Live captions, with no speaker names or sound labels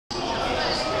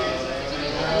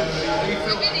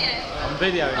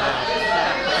video now.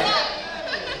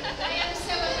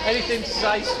 Anything to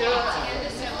say, Stuart?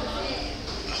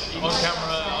 On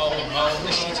camera, I'll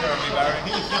miss you terribly, Barry.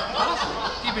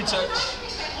 Keep in touch.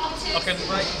 I can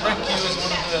rank you as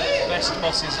one of the best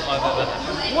bosses I've ever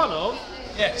had. One of?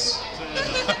 Yes.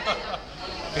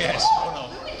 Yes, one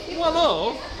of. One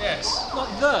of? Yes. Not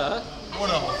the? One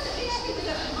of.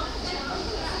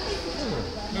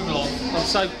 Move along.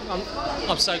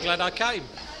 I'm so glad I came.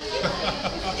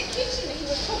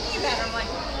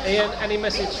 Ian, any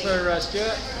message for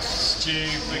Stuart? Stu,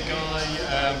 the guy,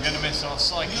 I'm going to miss our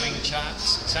cycling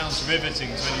chats. It sounds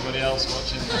riveting to anybody else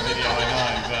watching the video, I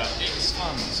know, but it's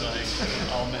fun, so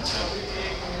I'll miss it.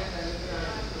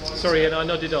 Sorry, Ian, I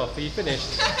nodded off. Are you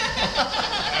finished? For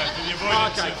the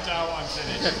avoidance of doubt, I'm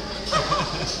finished.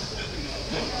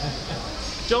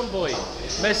 John Boy,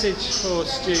 message for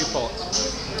Stu Pot.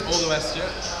 All the best,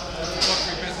 Stuart. Your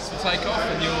business will take off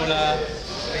and you'll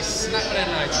be snapping in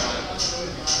no time.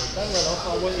 Don't run off, I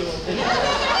want you on video.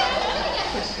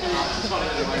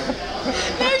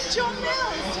 No, John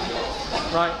Mills!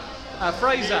 Right,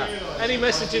 Fraser, any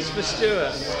messages for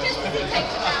Stuart?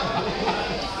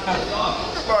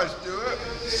 Goodbye, Stuart.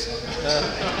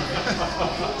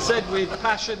 Said with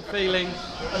passion, feeling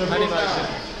and emotion.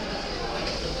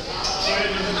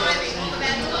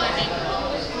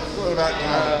 What about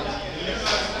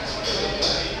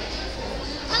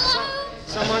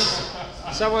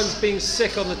Someone's being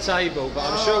sick on the table, but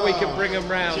I'm sure we can bring them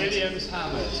round. Gillian's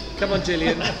hammered. Come on,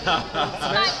 Gillian.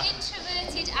 My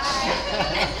introverted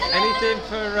eye. Anything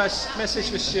for message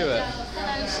for Stuart?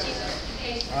 Hello,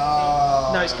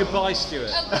 Stuart. No, it's goodbye,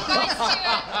 Stuart. Oh, goodbye,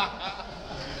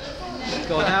 Stuart.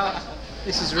 God, how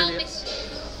this is really. I'll miss you.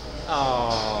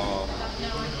 Oh.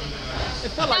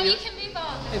 It felt Now like you can move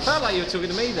on. It felt like you were talking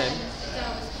to me then.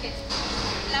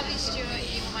 Love you, Stuart.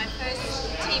 You were my first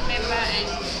team member, and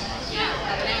yeah,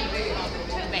 now you move on.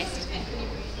 You're the best. I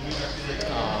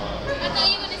thought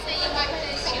you were going to say you're my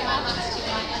first team member.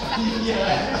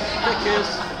 Because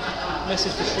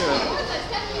message for Stuart.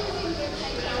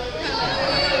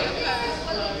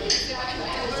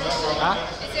 Huh?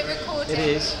 Is it recorded? It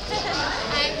is. To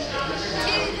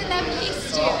the lovely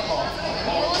Stuart,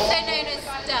 also known as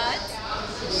Stud.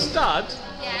 Stud?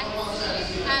 Yes.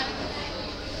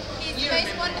 He's the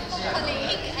most wonderful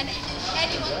colleague and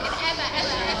anyone could ever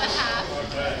have.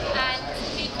 And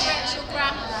he corrects your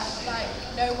grammar like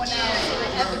no one else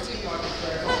will ever do. I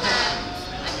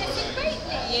miss him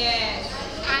greatly. Yes.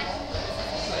 And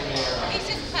he's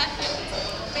just perfect.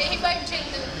 But he won't drink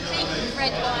the big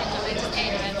red wine that I just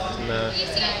ate him. No. You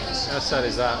see it? How sad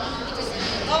is that?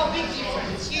 Oh, big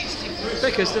difference. Huge difference.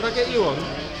 Vickers, did I get you on?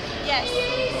 Yes.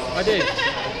 I did.